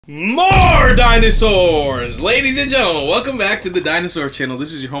More dinosaurs! Ladies and gentlemen, welcome back to the Dinosaur channel.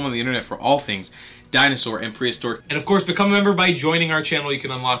 This is your home on the internet for all things dinosaur and prehistoric. And of course, become a member by joining our channel. You can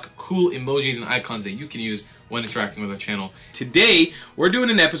unlock cool emojis and icons that you can use when interacting with our channel. Today, we're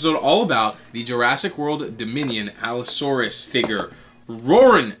doing an episode all about the Jurassic World Dominion Allosaurus figure.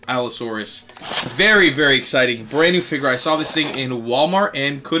 Roarin Allosaurus. Very, very exciting. Brand new figure. I saw this thing in Walmart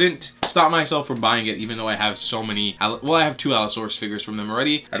and couldn't stop myself from buying it, even though I have so many. Well, I have 2 Allosaurus figures from them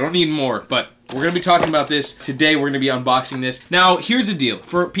already. I don't need more, but we're going to be talking about this today. We're going to be unboxing this. Now, here's the deal.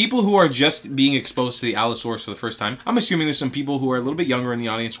 For people who are just being exposed to the Allosaurus for the first time, I'm assuming there's some people who are a little bit younger in the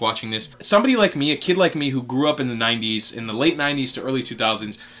audience watching this. Somebody like me, a kid like me who grew up in the 90s, in the late 90s to early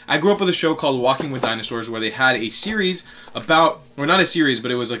 2000s, I grew up with a show called Walking with Dinosaurs where they had a series about, or not a series,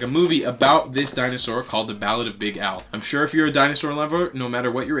 but it was like a movie about this dinosaur called The Ballad of Big Al. I'm sure if you're a dinosaur lover, no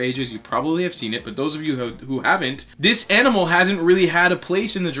matter what your age is, you probably have seen it, but those of you who haven't, this animal hasn't really had a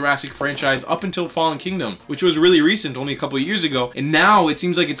place in the Jurassic franchise up until Fallen Kingdom, which was really recent, only a couple of years ago, and now it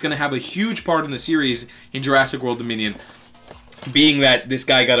seems like it's going to have a huge part in the series in Jurassic World Dominion, being that this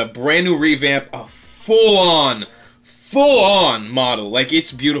guy got a brand new revamp, a full-on model. Like,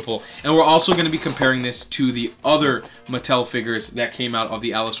 it's beautiful. And we're also going to be comparing this to the other Mattel figures that came out of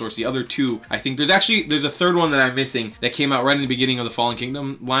the Allosaurus. The other 2, I think there's a third one that I'm missing that came out right in the beginning of the Fallen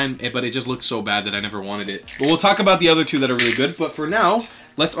Kingdom line, but it just looks so bad that I never wanted it. But we'll talk about the other 2 that are really good. But for now,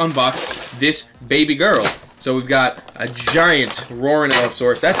 let's unbox this baby girl. So we've got a giant Roarin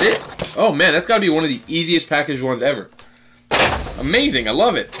Allosaurus. That's it. Oh man, that's got to be one of the easiest packaged ones ever. Amazing. I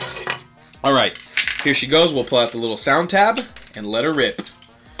love it. All right. Here she goes. We'll pull out the little sound tab and let her rip.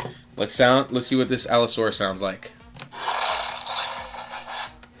 Let's see what this Allosaurus sounds like.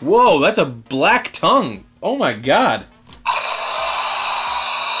 Whoa, that's a black tongue. Oh my god.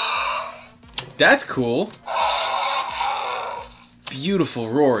 That's cool. Beautiful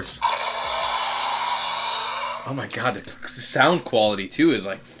roars. Oh my god, the sound quality too is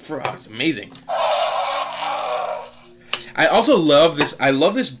like, it's amazing. I also love this. I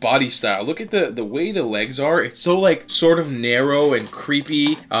love this body style. Look at the way the legs are. It's so like sort of narrow and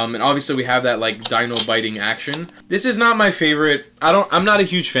creepy. And obviously we have that like dino biting action. This is not my favorite. I'm not a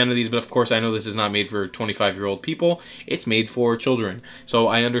huge fan of these, but of course I know this is not made for 25-year-old people. It's made for children. So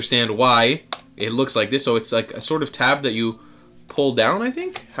I understand why it looks like this. So it's like a sort of tab that you pull down, I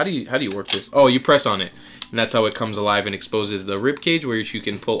think. How do you work this? Oh, you press on it. And that's how it comes alive and exposes the rib cage, where you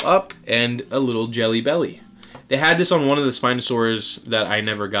can pull up, and a little jelly belly. They had this on one of the Spinosaurs that I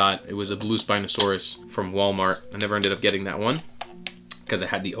never got. It was a blue Spinosaurus from Walmart. I never ended up getting that one because I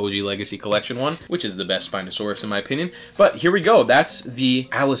had the OG Legacy Collection one, which is the best Spinosaurus in my opinion. But here we go. That's the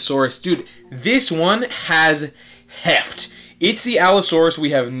Allosaurus. Dude, this one has heft. It's the Allosaurus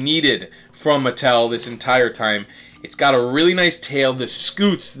we have needed from Mattel this entire time. It's got a really nice tail. The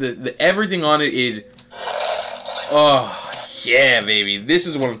scoots, the everything on it is... Oh... yeah, baby. This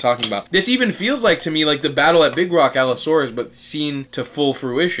is what I'm talking about. This even feels like, to me, like the Battle at Big Rock Allosaurus, but seen to full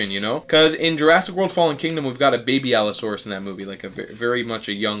fruition, you know? Because in Jurassic World Fallen Kingdom, we've got a baby Allosaurus in that movie, like a very much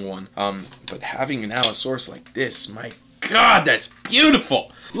a young one. But having an Allosaurus like this, my god, that's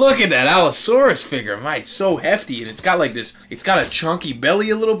beautiful! Look at that Allosaurus figure. My, it's so hefty, and it's got like this, it's got a chunky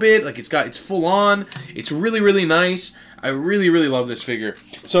belly a little bit, like it's full on. It's really, really nice. I really, really love this figure.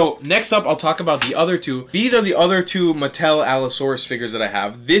 So, next up, I'll talk about the other 2. These are the other 2 Mattel Allosaurus figures that I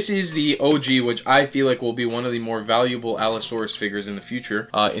have. This is the OG, which I feel like will be one of the more valuable Allosaurus figures in the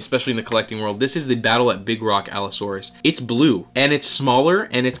future, especially in the collecting world. This is the Battle at Big Rock Allosaurus. It's blue, and it's smaller,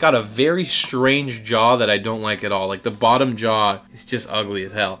 and it's got a very strange jaw that I don't like at all. Like, the bottom jaw is just ugly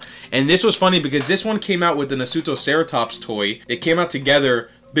as hell. And this was funny because this one came out with the Nasutoceratops toy. It came out together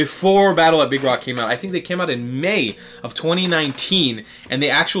before Battle at Big Rock came out. I think they came out in May of 2019, and the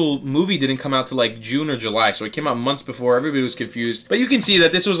actual movie didn't come out till like June or July, so it came out months before. Everybody was confused. But you can see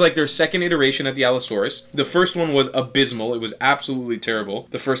that this was like their second iteration at the Allosaurus. The first one was abysmal. It was absolutely terrible.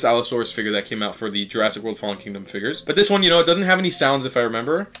 The first Allosaurus figure that came out for the Jurassic World Fallen Kingdom figures. But this one, you know, it doesn't have any sounds if I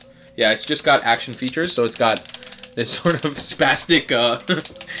remember. Yeah, it's just got action features, so it's got this sort of spastic,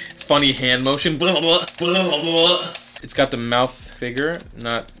 funny hand motion. Blah, blah, blah, blah. It's got the mouth figure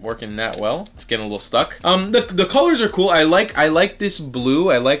not working that well. It's getting a little stuck. The colors are cool. I like this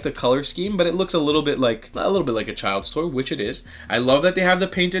blue. I like the color scheme, but it looks a little bit like a child's toy, which it is. I love that they have the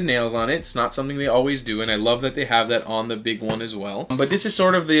painted nails on it. It's not something they always do, and I love that they have that on the big one as well. But this is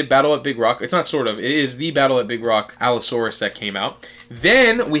sort of the Battle at Big Rock. It's not sort of. It is the Battle at Big Rock Allosaurus that came out.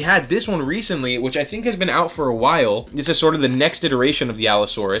 Then we had this one recently, which I think has been out for a while. This is sort of the next iteration of the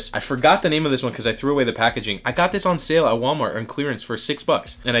Allosaurus. I forgot the name of this one because I threw away the packaging. I got this on sale at Walmart on clearance for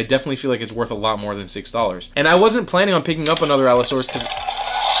 $6, and I definitely feel like it's worth a lot more than $6. And I wasn't planning on picking up another Allosaurus because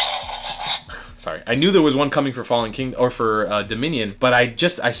sorry. I knew there was one coming for Fallen King or for Dominion, but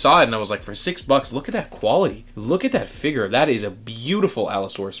I saw it and I was like, for $6, look at that quality. Look at that figure. That is a beautiful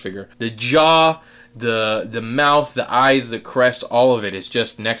Allosaurus figure. The jaw, the mouth, the eyes, the crest, all of it is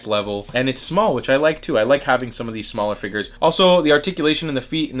just next level. And it's small, which I like too. I like having some of these smaller figures. Also, the articulation in the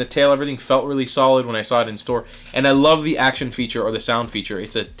feet and the tail, everything felt really solid when I saw it in store. And I love the action feature or the sound feature.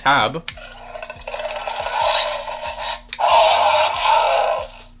 It's a tab.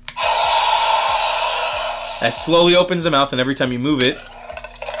 That slowly opens the mouth, and every time you move it,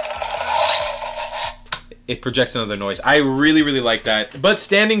 it projects another noise. I really, really like that. But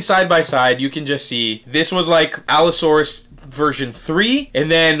standing side by side, you can just see this was like Allosaurus version 3, and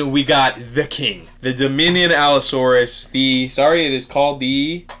then we got the king, the Dominion Allosaurus. It is called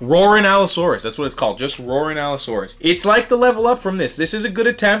the Roarin Allosaurus. That's what it's called, just Roarin Allosaurus. It's like the level up from this. This is a good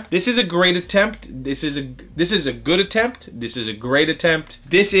attempt. This is a great attempt. This is a good attempt. This is a great attempt.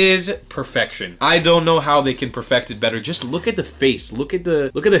 This is perfection. I don't know how they can perfect it better. Just look at the face. Look at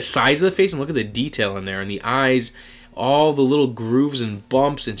the size of the face and look at the detail in there and the eyes. All the little grooves and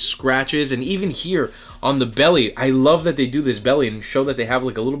bumps and scratches, and even here on the belly, I love that they do this belly and show that they have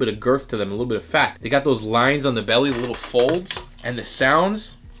like a little bit of girth to them, a little bit of fat. They got those lines on the belly, the little folds, and the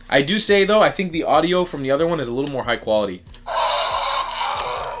sounds. I do say though, I think the audio from the other one is a little more high quality.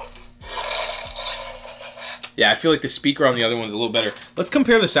 Yeah, I feel like the speaker on the other one is a little better. Let's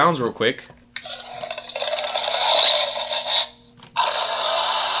compare the sounds real quick.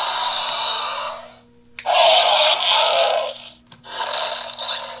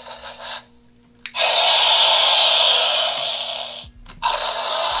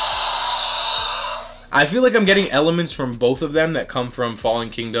 I feel like I'm getting elements from both of them that come from Fallen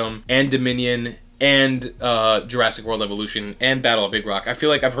Kingdom and Dominion and Jurassic World Evolution and Battle of Big Rock. I feel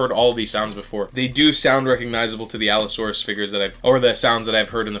like I've heard all of these sounds before. They do sound recognizable to the Allosaurus figures that or the sounds that I've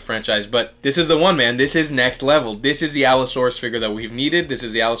heard in the franchise, but this is the one, man. This is next level. This is the Allosaurus figure that we've needed. This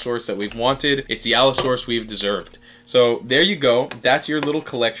is the Allosaurus that we've wanted. It's the Allosaurus we've deserved. So there you go. That's your little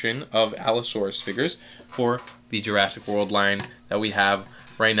collection of Allosaurus figures for the Jurassic World line that we have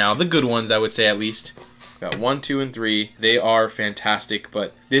right now. The good ones, I would say, at least. Got 1, 2, and 3. They are fantastic,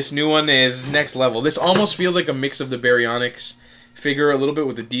 but this new one is next level. This almost feels like a mix of the Baryonyx figure a little bit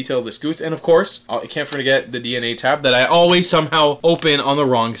with the detail of the scoots. And of course, I can't forget the DNA tab that I always somehow open on the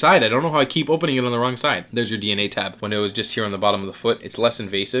wrong side. I don't know how I keep opening it on the wrong side. There's your DNA tab. When it was just here on the bottom of the foot, it's less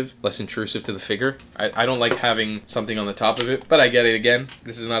invasive, less intrusive to the figure. I don't like having something on the top of it, but I get it again.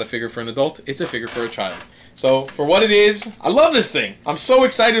 This is not a figure for an adult. It's a figure for a child. So, for what it is, I love this thing. I'm so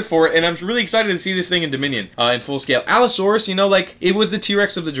excited for it, and I'm really excited to see this thing in Dominion, in full scale. Allosaurus, you know, like, it was the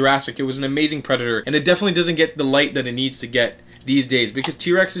T-Rex of the Jurassic. It was an amazing predator, and it definitely doesn't get the light that it needs to get these days, because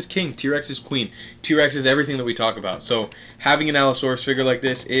T-Rex is king, T-Rex is queen, T-Rex is everything that we talk about. So, having an Allosaurus figure like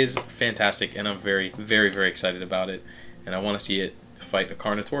this is fantastic, and I'm very, very, very excited about it, and I want to see it fight a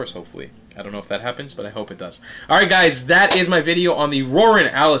Carnotaurus, hopefully. I don't know if that happens, but I hope it does. Alright guys, that is my video on the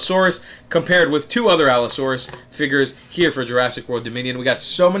Roarin Allosaurus compared with 2 other Allosaurus figures here for Jurassic World Dominion. We got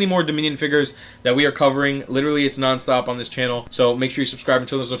so many more Dominion figures that we are covering. Literally, it's non-stop on this channel. So make sure you subscribe and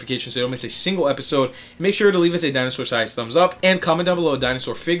turn those notifications so you don't miss a single episode. And make sure to leave us a dinosaur-sized thumbs up and comment down below a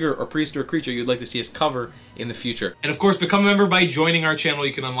dinosaur figure or prehistoric creature you'd like to see us cover in the future. And of course, become a member by joining our channel.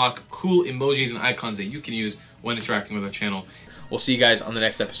 You can unlock cool emojis and icons that you can use when interacting with our channel. We'll see you guys on the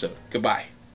next episode. Goodbye.